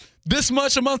 really this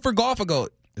much a month for golf? I go,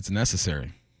 it's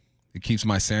necessary. It keeps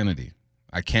my sanity.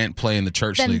 I can't play in the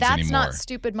church leagues anymore. Then that's not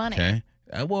stupid money. Okay.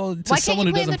 Well, why can't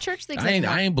you play in the church leagues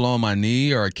anymore? I ain't blowing my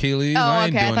knee or Achilles. Oh,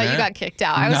 okay. I thought you got kicked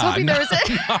out. I was hoping there was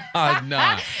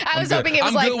Nah. I was hoping it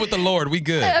was I'm good with the Lord. We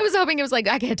good. I was hoping it was like,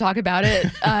 I can't talk about it.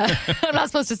 I'm not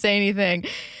supposed to say anything.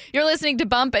 You're listening to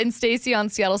Bump and Stacy on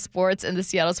Seattle Sports and the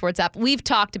Seattle Sports app. We've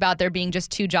talked about there being just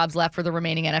 2 jobs left for the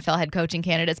remaining NFL head coaching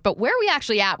candidates, but where are we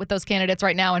actually at with those candidates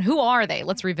right now, and who are they?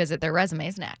 Let's revisit their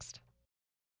resumes next.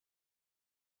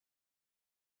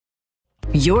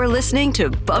 You're listening to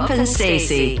Bump and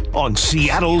Stacy on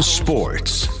Seattle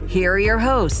Sports. Here are your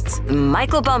hosts,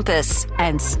 Michael Bumpus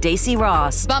and Stacy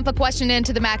Ross. Bump a question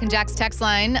into the Mac and Jack's text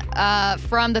line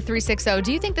from the 360.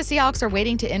 Do you think the Seahawks are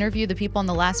waiting to interview the people on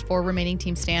the last 4 remaining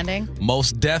teams standing?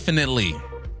 Most definitely.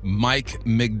 Mike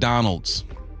McDonald's.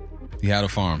 He had a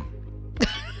farm.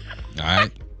 All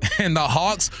right. And the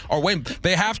Hawks are waiting.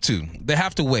 They have to. They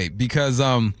have to wait because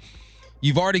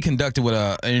you've already conducted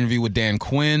an interview with Dan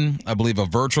Quinn, I believe a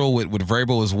virtual with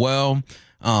Vrabel as well.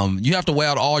 You have to weigh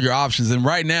out all your options. And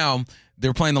right now,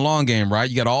 they're playing the long game, right?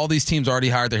 You got all these teams already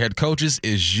hired their head coaches.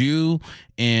 Is you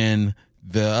and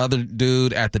the other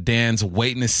dude at the Dan's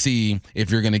waiting to see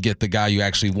if you're going to get the guy you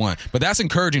actually want. But that's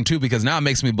encouraging, too, because now it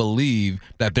makes me believe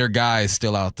that their guy is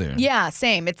still out there. Yeah,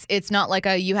 same. It's not like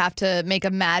you have to make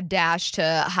a mad dash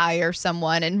to hire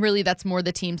someone. And really, that's more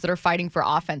the teams that are fighting for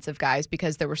offensive guys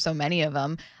because there were so many of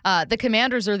them. The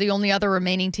Commanders are the only other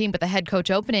remaining team with a head coach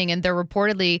opening, and they're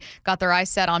reportedly got their eyes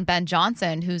set on Ben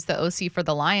Johnson, who's the OC for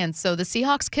the Lions. So the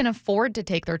Seahawks can afford to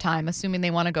take their time, assuming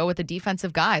they want to go with a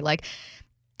defensive guy. Like,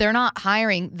 they're not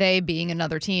hiring, they being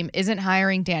another team, isn't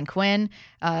hiring Dan Quinn.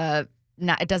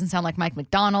 It doesn't sound like Mike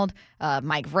McDonald,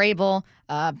 Mike Vrabel.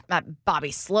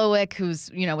 Bobby Slowick,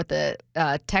 who's, with the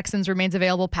Texans, remains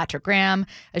available. Patrick Graham,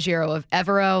 Ajiro of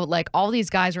Evero. Like, all these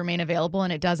guys remain available,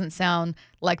 and it doesn't sound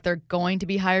like they're going to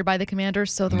be hired by the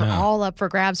Commanders, so they're all up for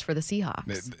grabs for the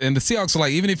Seahawks. And the Seahawks are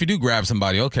like, even if you do grab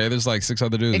somebody, okay, there's like 6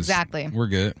 other dudes. Exactly. We're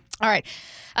good. All right.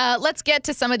 Let's get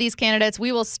to some of these candidates.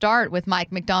 We will start with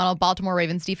Mike Macdonald, Baltimore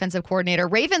Ravens defensive coordinator.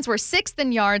 Ravens were 6th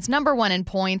in yards, number 1 in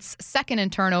points, 2nd in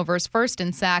turnovers, 1st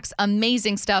in sacks.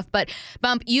 Amazing stuff. But,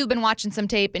 Bump, you've been watching some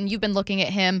tape, and you've been looking at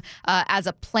him as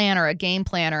a planner, a game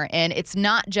planner, and it's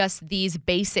not just these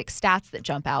basic stats that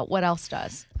jump out. What else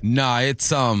does? Nah, it's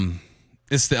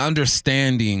the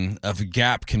understanding of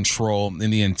gap control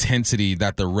and the intensity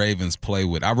that the Ravens play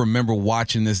with. I remember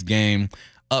watching this game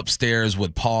upstairs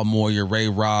with Paul Moyer, Ray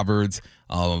Roberts,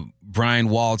 Brian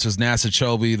Walters, Nasser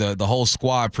Chobe, the whole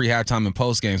squad, pre-halftime and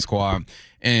post-game squad.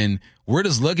 And we're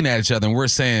just looking at each other and we're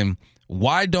saying,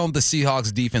 why don't the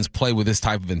Seahawks defense play with this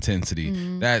type of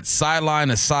intensity? That sideline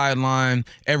to sideline,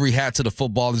 every hat to the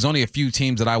football. There's only a few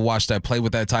teams that I watch that play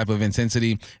with that type of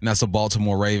intensity, and that's the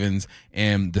Baltimore Ravens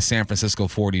and the San Francisco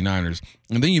 49ers.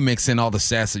 And then you mix in all the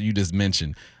stats that you just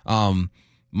mentioned.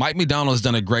 Mike Macdonald has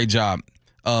done a great job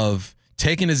of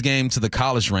taking his game to the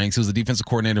college ranks. He was the defensive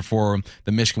coordinator for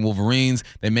the Michigan Wolverines.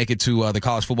 They make it to the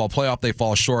college football playoff. They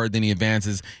fall short. Then he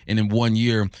advances. And in 1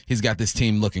 year, he's got this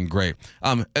team looking great.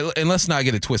 And let's not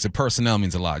get it twisted. Personnel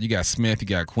means a lot. You got Smith. You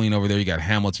got Queen over there. You got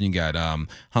Hamilton. You got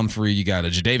Humphrey. You got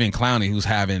Jadeveon Clowney, who's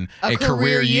having a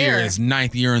career year. His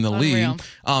 9th year in the league.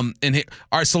 All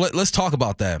right, so let's talk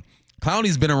about that.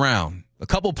 Clowney's been around a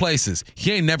couple places.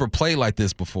 He ain't never played like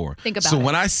this before. Think about it. So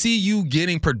when I see you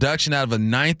getting production out of a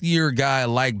 9th-year guy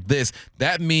like this,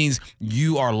 that means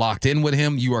you are locked in with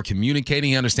him. You are communicating.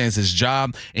 He understands his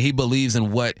job, and he believes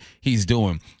in what he's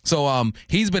doing. So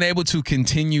he's been able to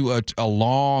continue a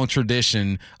long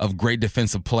tradition of great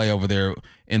defensive play over there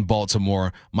in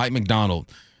Baltimore. Mike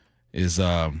Macdonald he's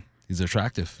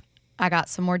attractive. I got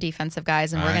some more defensive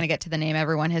guys, and we're going to get to the name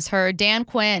everyone has heard. Dan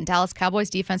Quinn, Dallas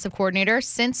Cowboys defensive coordinator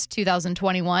since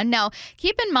 2021. Now,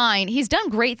 keep in mind, he's done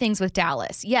great things with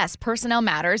Dallas. Yes, personnel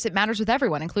matters. It matters with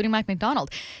everyone, including Mike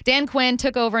Macdonald. Dan Quinn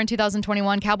took over in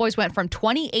 2021. Cowboys went from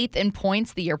 28th in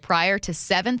points the year prior to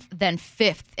 7th, then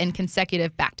 5th in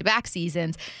consecutive back-to-back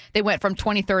seasons. They went from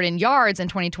 23rd in yards in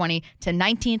 2020 to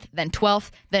 19th, then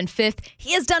 12th, then 5th.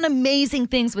 He has done amazing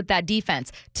things with that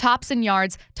defense. Tops in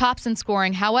yards, tops in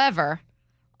scoring. However,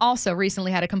 also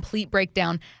recently had a complete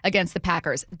breakdown against the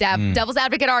Packers. Devil's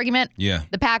advocate argument. Yeah.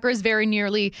 The Packers very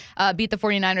nearly beat the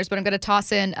 49ers, but I'm going to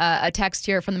toss in a text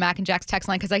here from the Mac and Jacks text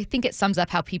line because I think it sums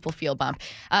up how people feel, Bump.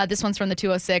 This one's from the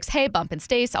 206. Hey, Bump and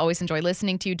Stace. Always enjoy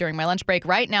listening to you during my lunch break.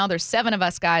 Right now, there's 7 of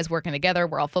us guys working together.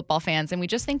 We're all football fans, and we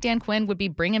just think Dan Quinn would be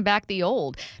bringing back the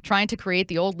old, trying to create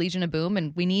the old Legion of Boom,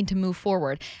 and we need to move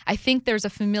forward. I think there's a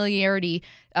familiarity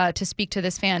to speak to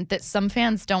this fan that some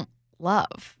fans don't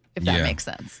love, if that makes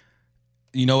sense.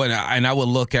 You know, and I would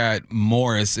look at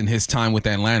Morris in his time with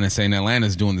Atlanta, saying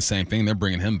Atlanta's doing the same thing. They're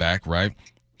bringing him back, right?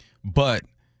 But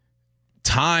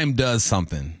time does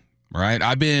something, right?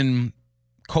 I've been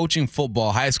coaching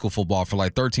football, high school football, for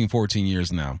like 13, 14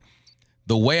 years now.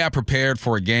 The way I prepared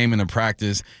for a game and a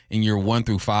practice in year 1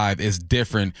 through 5 is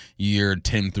different year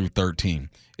 10 through 13.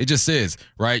 It just is,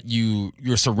 right?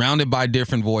 You're surrounded by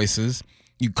different voices.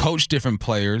 You coach different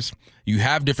players. You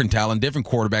have different talent, different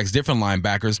quarterbacks, different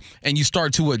linebackers, and you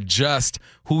start to adjust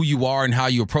who you are and how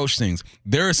you approach things.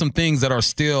 There are some things that are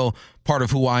still part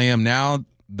of who I am now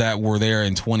that were there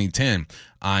in 2010.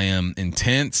 I am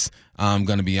intense. I'm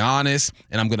going to be honest,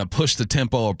 and I'm going to push the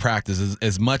tempo of practice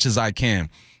as much as I can.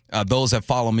 Those that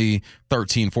follow me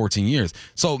 13, 14 years.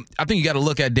 So I think you got to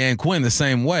look at Dan Quinn the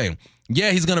same way.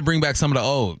 Yeah, he's going to bring back some of the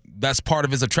old. That's part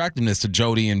of his attractiveness to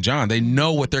Jody and John. They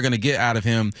know what they're going to get out of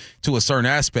him to a certain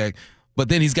aspect, but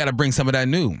then he's got to bring some of that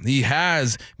new. He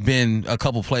has been a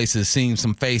couple places, seen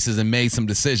some faces, and made some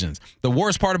decisions. The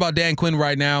worst part about Dan Quinn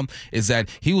right now is that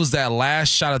he was that last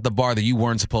shot at the bar that you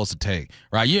weren't supposed to take,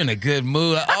 right? You're in a good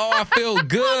mood. Like, oh, I feel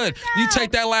good. You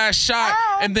take that last shot,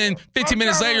 and then 15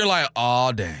 minutes later, you're like,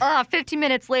 oh, dang. 15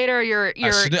 minutes later, you're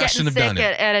getting sick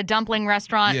at a dumpling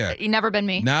restaurant. Yeah. You've never been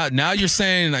me. Now you're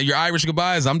saying your Irish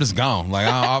goodbyes. I'm just gone. Like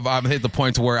I've hit the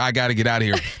point to where I got to get out of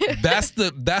here. That's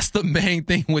the main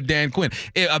thing with Dan Quinn.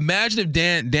 Imagine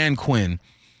if Dan Quinn,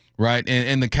 right,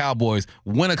 and the Cowboys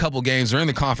win a couple games or in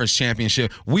the conference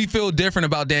championship. We feel different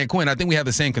about Dan Quinn. I think we have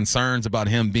the same concerns about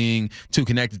him being too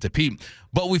connected to Pete,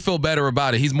 but we feel better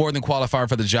about it. He's more than qualified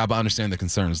for the job. I understand the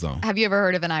concerns, though. Have you ever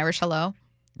heard of an Irish hello?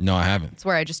 No, I haven't. It's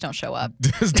where I just don't show up.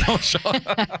 Just don't show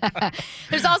up.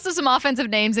 There's also some offensive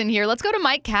names in here. Let's go to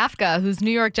Mike Kafka, who's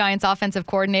New York Giants offensive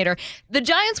coordinator. The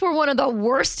Giants were one of the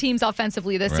worst teams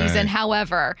offensively this season.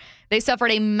 However, they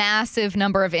suffered a massive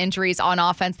number of injuries on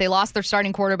offense. They lost their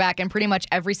starting quarterback and pretty much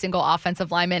every single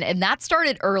offensive lineman, and that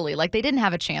started early. Like, they didn't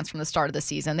have a chance from the start of the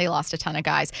season. They lost a ton of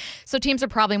guys. So teams are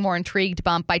probably more intrigued,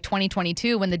 Bump, by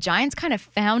 2022 when the Giants kind of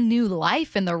found new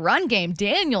life in the run game.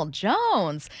 Daniel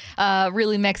Jones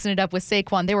really mixing it up with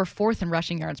Saquon. They were 4th in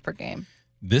rushing yards per game.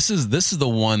 This is the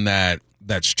one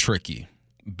that's tricky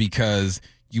because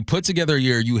you put together a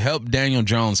year, you help Daniel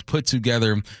Jones put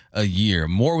together a year,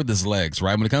 more with his legs,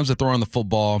 right? When it comes to throwing the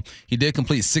football, he did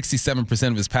complete 67%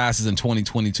 of his passes in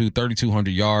 2022, 3,200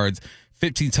 yards,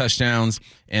 15 touchdowns,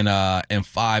 and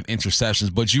 5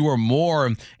 interceptions. But you were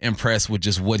more impressed with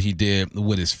just what he did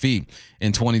with his feet.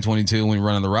 In 2022, when he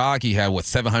ran on the rock, he had,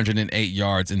 708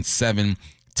 yards and 7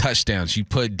 touchdowns. You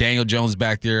put Daniel Jones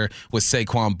back there with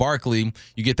Saquon Barkley,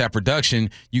 you get that production.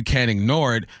 You can't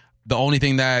ignore it. The only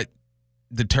thing that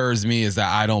deters me is that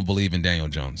I don't believe in Daniel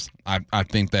Jones. I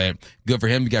think that good for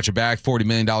him. You got your back, $40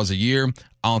 million a year.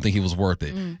 I don't think he was worth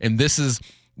it. And this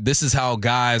is how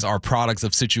guys are products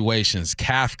of situations.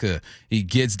 Kafka, he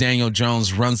gets Daniel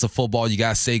Jones, runs the football. You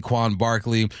got Saquon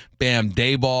Barkley. Bam,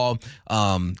 Dayball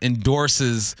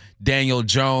endorses Daniel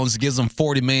Jones, gives him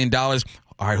 $40 million.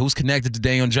 All right, who's connected to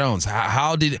Daniel Jones?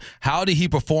 How did he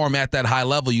perform at that high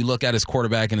level? You look at his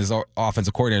quarterback and his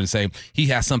offensive coordinator and say he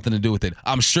has something to do with it.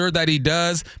 I'm sure that he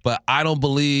does, but I don't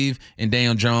believe in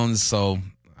Daniel Jones, so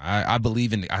I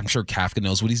believe in. I'm sure Kafka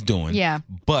knows what he's doing. Yeah,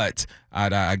 but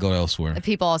I go elsewhere.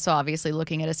 People also obviously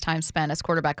looking at his time spent as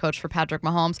quarterback coach for Patrick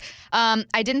Mahomes.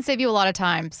 I didn't save you a lot of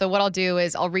time, so what I'll do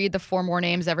is I'll read the 4 more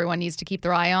names everyone needs to keep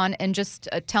their eye on, and just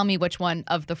tell me which one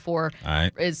of the 4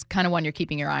 is kind of one you're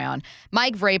keeping your eye on.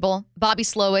 Mike Vrabel, Bobby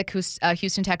Slowick, who's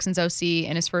Houston Texans OC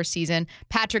in his first season,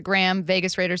 Patrick Graham,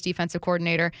 Vegas Raiders defensive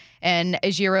coordinator, and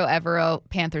Ejiro Evero,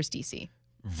 Panthers DC.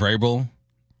 Vrabel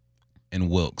and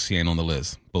Wilkes, he ain't on the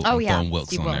list. But I'm throwing Wilkes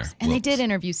Steve on Wilkes. there. And they did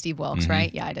interview Steve Wilkes,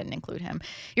 right? Yeah, I didn't include him.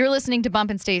 You're listening to Bump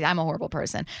and Stacy. I'm a horrible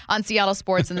person. On Seattle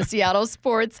Sports and the Seattle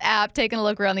Sports app. Taking a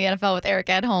look around the NFL with Eric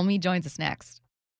Edholm. He joins us next.